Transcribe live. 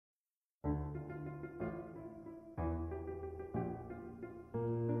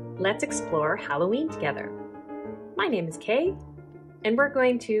let's explore Halloween together. My name is Kay, and we're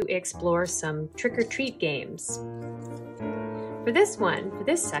going to explore some trick-or-treat games. For this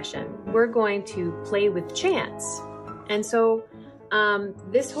session, we're going to play with chance. And so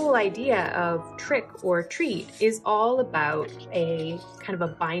this whole idea of trick or treat is all about a kind of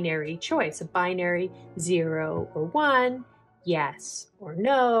a binary choice, a binary 0 or 1, yes or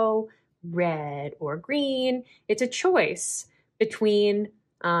no, red or green. It's a choice between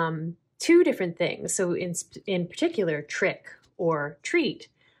two different things. So in particular, trick or treat.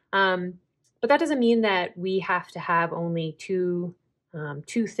 But that doesn't mean that we have to have only two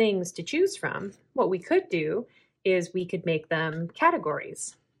things to choose from. What we could do is we could make them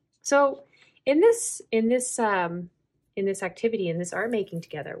categories. So in this activity, in this art making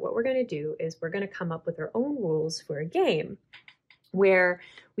together, what we're going to do is we're going to come up with our own rules for a game where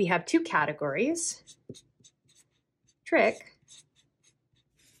we have two categories, trick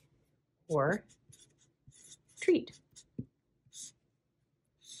or treat.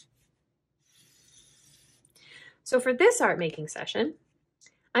 So for this art making session,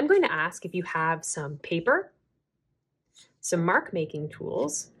 I'm going to ask if you have some paper, some mark making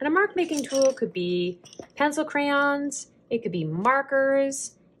tools, and a mark making tool could be pencil crayons, it could be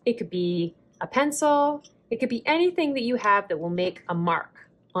markers, it could be a pencil, it could be anything that you have that will make a mark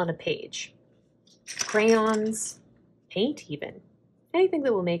on a page. Crayons, paint even, anything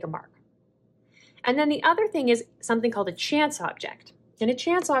that will make a mark. And then the other thing is something called a chance object. And a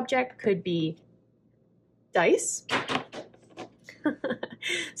chance object could be dice.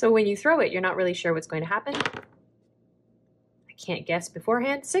 So when you throw it, you're not really sure what's going to happen. I can't guess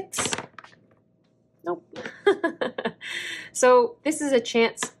beforehand. 6? Nope. So this is a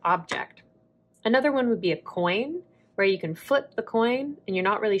chance object. Another one would be a coin, where you can flip the coin and you're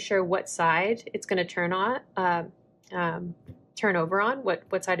not really sure what side it's going to turn over on,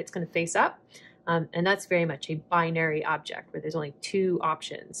 what side it's going to face up. And that's very much a binary object where there's only two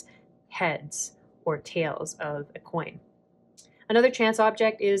options, heads or tails of a coin. Another chance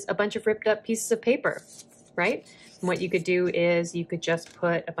object is a bunch of ripped up pieces of paper, right? And what you could do is you could just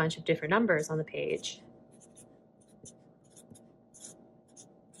put a bunch of different numbers on the page.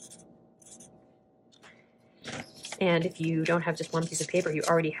 And if you don't have just one piece of paper, you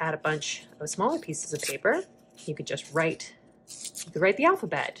already had a bunch of smaller pieces of paper, you could just write the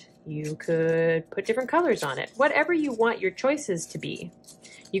alphabet. You could put different colors on it. Whatever you want your choices to be.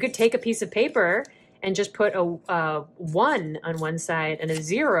 You could take a piece of paper and just put a 1 on one side and a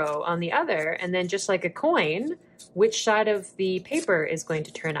 0 on the other, and then just like a coin, which side of the paper is going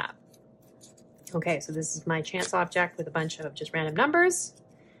to turn up. Okay, so this is my chance object with a bunch of just random numbers.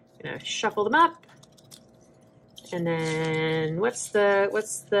 I'm gonna shuffle them up. And then what's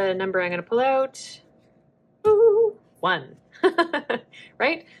the number I'm gonna pull out? Ooh, 1.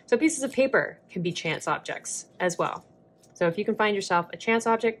 Right? So pieces of paper can be chance objects as well. So if you can find yourself a chance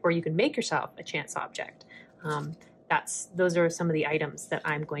object, or you can make yourself a chance object, those are some of the items that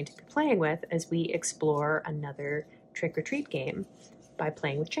I'm going to be playing with as we explore another trick-or-treat game by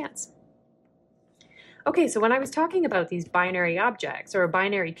playing with chance. Okay, so when I was talking about these binary objects or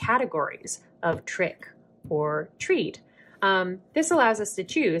binary categories of trick or treat, this allows us to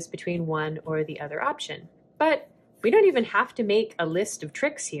choose between one or the other option. But we don't even have to make a list of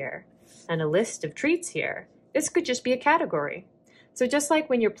tricks here and a list of treats here. This could just be a category. So just like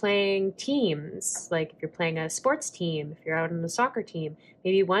when you're playing teams, like if you're playing a sports team, if you're out on a soccer team,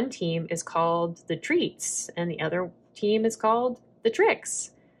 maybe one team is called the treats and the other team is called the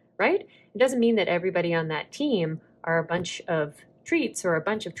tricks, right? It doesn't mean that everybody on that team are a bunch of treats or a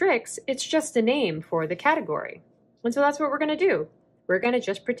bunch of tricks. It's just a name for the category. And so that's what we're going to do. We're going to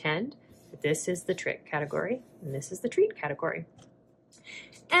just pretend that this is the trick category and this is the treat category.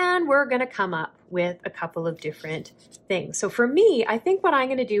 And we're going to come up with a couple of different things. So for me, I think what I'm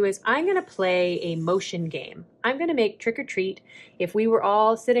going to do is I'm going to play a motion game. I'm going to make trick or treat. If we were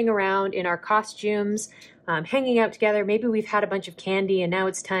all sitting around in our costumes, hanging out together, maybe we've had a bunch of candy and now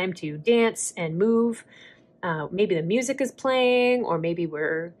it's time to dance and move. Maybe the music is playing, or maybe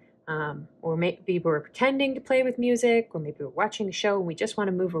we're pretending to play with music, or maybe we're watching a show and we just want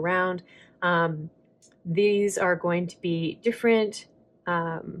to move around. These are going to be different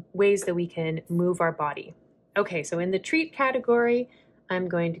ways that we can move our body. Okay, so in the treat category, I'm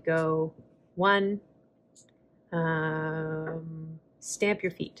going to go 1, stamp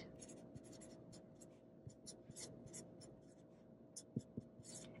your feet.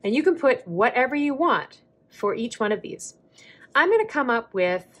 And you can put whatever you want for each one of these. I'm going to come up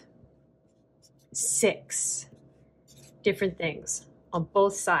with 6 different things on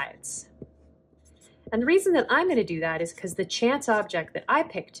both sides. And the reason that I'm going to do that is because the chance object that I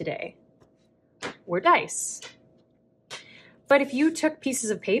picked today were dice. But if you took pieces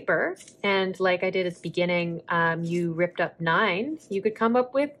of paper and, like I did at the beginning, you ripped up 9, you could come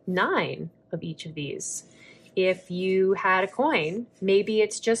up with 9 of each of these. If you had a coin, maybe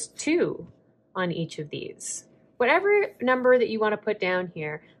it's just 2 on each of these. Whatever number that you want to put down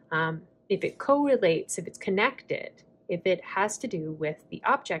here, if it correlates, if it's connected, if it has to do with the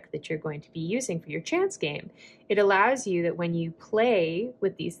object that you're going to be using for your chance game, it allows you that when you play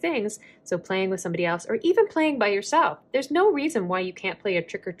with these things, so playing with somebody else or even playing by yourself, there's no reason why you can't play a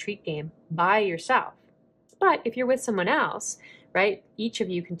trick or treat game by yourself. But if you're with someone else, right, each of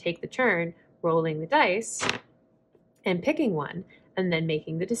you can take the turn rolling the dice and picking one and then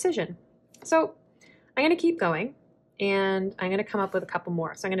making the decision. So I'm going to keep going. And I'm going to come up with a couple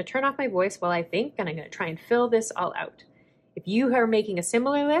more. So I'm going to turn off my voice while I think, and I'm going to try and fill this all out. If you are making a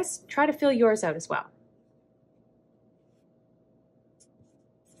similar list, try to fill yours out as well.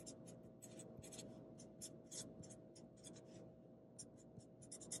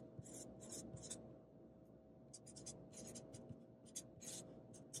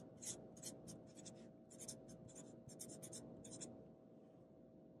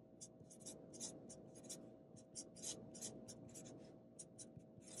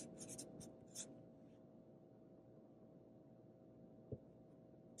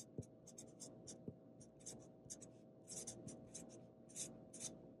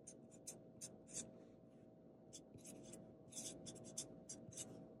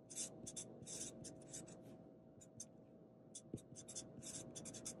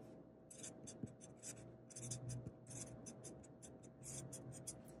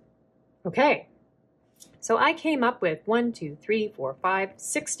 Okay, so I came up with 1, 2, 3, 4, 5,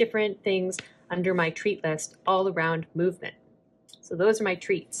 6 different things under my treat list all around movement. So those are my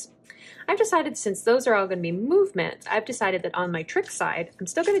treats. I've decided, since those are all going to be movement, I've decided that on my trick side, I'm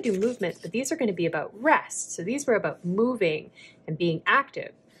still going to do movement, but these are going to be about rest. So these were about moving and being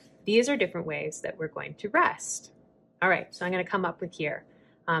active. These are different ways that we're going to rest. All right, so I'm going to come up with here.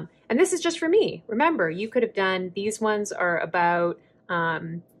 And this is just for me. Remember, you could have done, these ones are about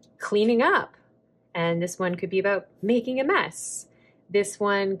cleaning up, and this one could be about making a mess. This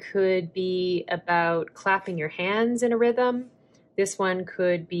one could be about clapping your hands in a rhythm. This one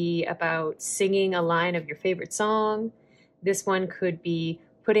could be about singing a line of your favorite song. This one could be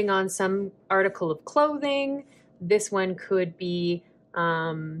putting on some article of clothing. This one could be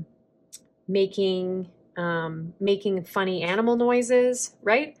making funny animal noises,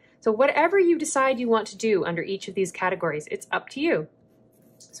 right? So whatever you decide you want to do under each of these categories, it's up to you.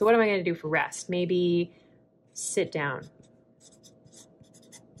 So what am I going to do for rest? Maybe sit down.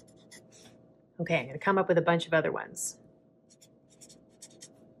 Okay, I'm going to come up with a bunch of other ones.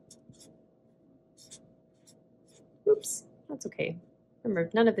 Oops, that's okay. Remember,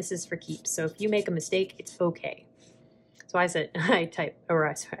 none of this is for keeps, so if you make a mistake, it's okay. So I said, I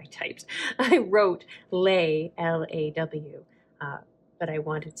wrote lay, L-A-W, but I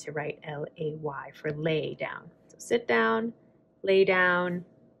wanted to write L-A-Y for lay down. So sit down, lay down.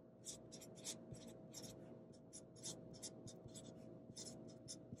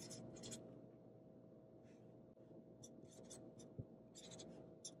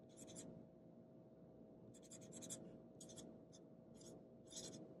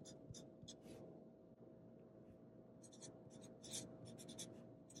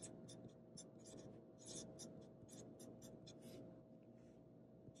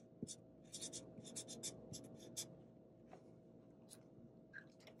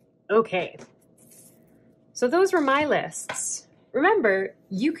 Okay, so those were my lists. Remember,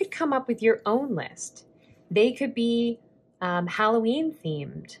 you could come up with your own list. They could be Halloween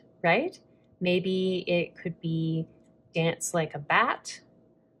themed, right? Maybe it could be dance like a bat,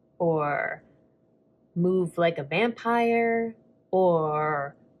 or move like a vampire,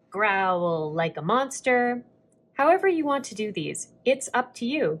 or growl like a monster. However you want to do these, it's up to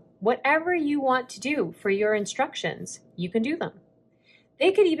you. Whatever you want to do for your instructions, you can do them.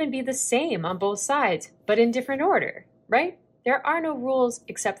 They could even be the same on both sides, but in different order, right? There are no rules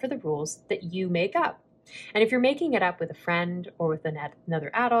except for the rules that you make up. And if you're making it up with a friend or with another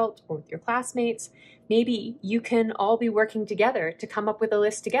adult or with your classmates, maybe you can all be working together to come up with a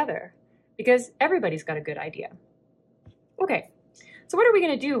list together, because everybody's got a good idea. Okay, so what are we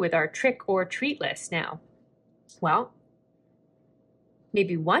going to do with our trick or treat list now? Well,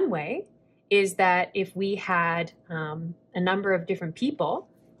 maybe one way is that if we had a number of different people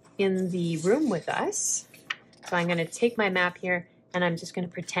in the room with us, so I'm going to take my map here and I'm just going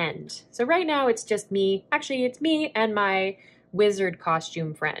to pretend. So right now it's just me. Actually, it's me and my wizard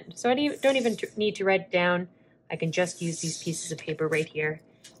costume friend. So I don't even need to write it down. I can just use these pieces of paper right here.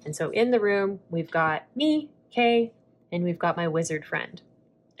 And so in the room, we've got me, Kay, and we've got my wizard friend.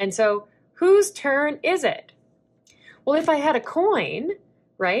 And so whose turn is it? Well, if I had a coin,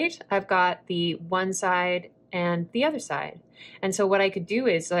 right, I've got the one side and the other side. And so what I could do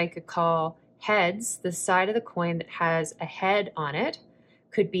is I could call heads, the side of the coin that has a head on it,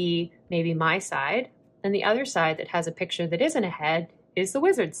 could be maybe my side, and the other side that has a picture that isn't a head is the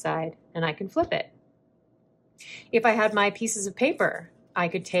wizard's side, and I can flip it. If I had my pieces of paper, I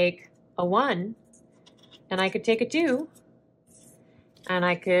could take a 1, and I could take a 2, and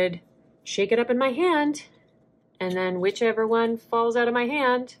I could shake it up in my hand, and then whichever one falls out of my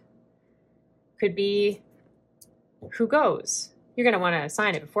hand could be who goes. You're going to want to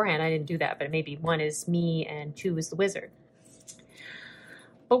assign it beforehand. I didn't do that, but maybe 1 is me and 2 is the wizard.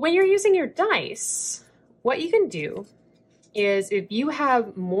 But when you're using your dice, what you can do is if you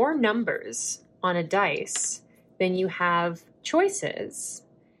have more numbers on a dice than you have choices,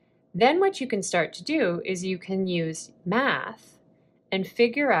 then what you can start to do is you can use math and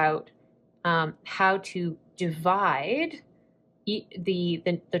figure out how to divide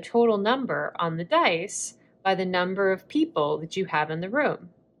the total number on the dice by the number of people that you have in the room.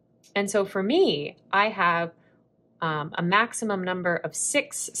 And so for me, I have a maximum number of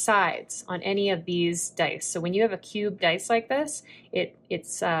 6 sides on any of these dice. So when you have a cube dice like this,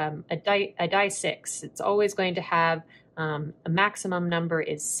 it's a die 6. It's always going to have a maximum number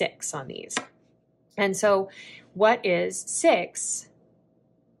is 6 on these. And so what is 6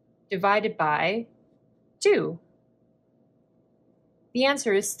 divided by 2? The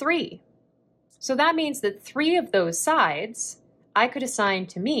answer is 3. So that means that 3 of those sides I could assign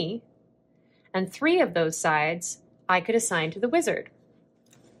to me, and 3 of those sides I could assign to the wizard.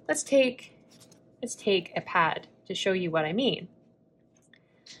 Let's take a pad to show you what I mean.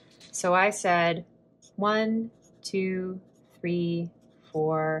 So I said 1, 2, 3,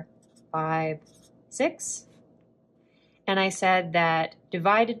 4, 5, 6. And I said that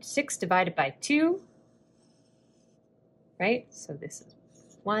 6 divided by 2, right? So this is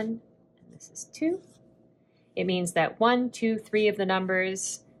 1 and this is 2. It means that 1, 2, 3 of the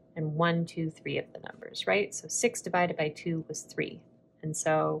numbers and 1, 2, 3 of the numbers, right? So 6 divided by 2 was 3. And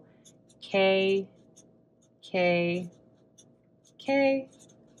so K, K, K,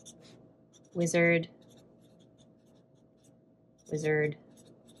 wizard, wizard,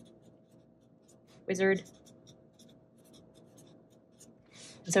 wizard.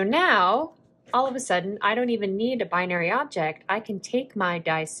 So now, all of a sudden, I don't even need a binary object. I can take my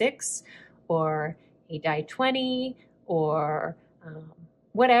die 6 or a die 20 or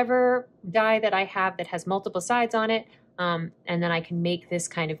whatever die that I have that has multiple sides on it, and then I can make this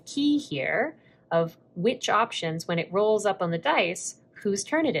kind of key here of which options, when it rolls up on the dice, whose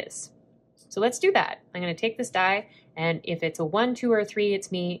turn it is. So let's do that. I'm going to take this die, and if it's a 1, 2, or 3,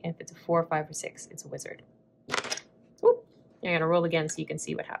 it's me. If it's a 4, 5, or 6, it's a wizard. Oop. I'm going to roll again so you can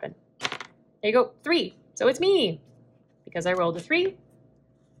see what happened. There you go, 3. So it's me. Because I rolled a 3,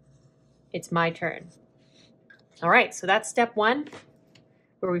 it's my turn. All right, so that's step 1,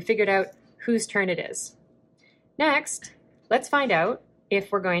 where we figured out whose turn it is. Next, let's find out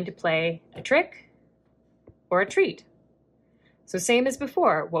if we're going to play a trick or a treat. So same as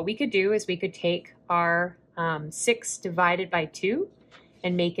before, what we could do is we could take our 6 divided by 2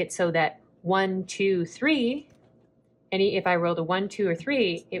 and make it so that 1, 2, 3, and if I rolled a 1, 2, or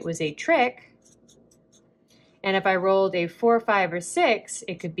 3, it was a trick. And if I rolled a 4, 5, or 6,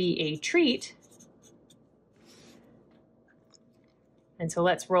 it could be a treat. And so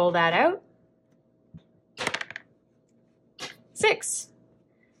let's roll that out. 6.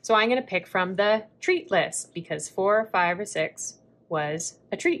 So I'm going to pick from the treat list because 4, 5, or 6 was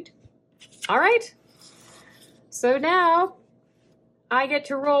a treat. All right. So now I get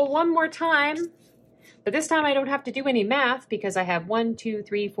to roll one more time, but this time I don't have to do any math because I have 1, 2,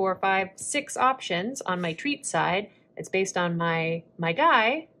 3, 4, 5, 6 options on my treat side. It's based on my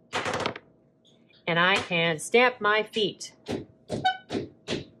die, and I can stamp my feet.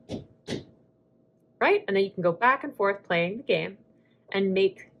 Right? And then you can go back and forth playing the game and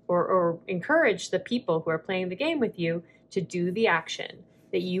make or encourage the people who are playing the game with you to do the action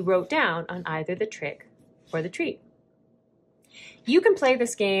that you wrote down on either the trick or the treat. You can play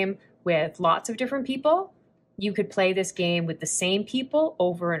this game with lots of different people. You could play this game with the same people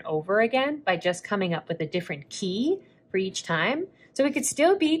over and over again by just coming up with a different key for each time. So it could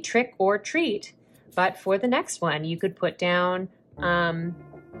still be trick or treat, but for the next one, you could put down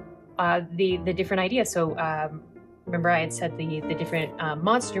the different ideas. So remember I had said the different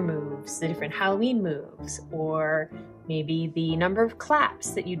monster moves, the different Halloween moves, or Maybe the number of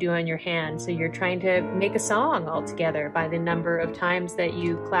claps that you do on your hand, so you're trying to make a song all together by the number of times that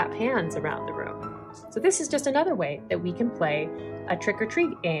you clap hands around the room. So this is just another way that we can play a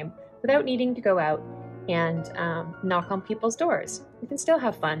trick-or-treat game without needing to go out and knock on people's doors. We can still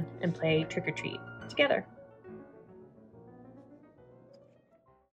have fun and play trick-or-treat together.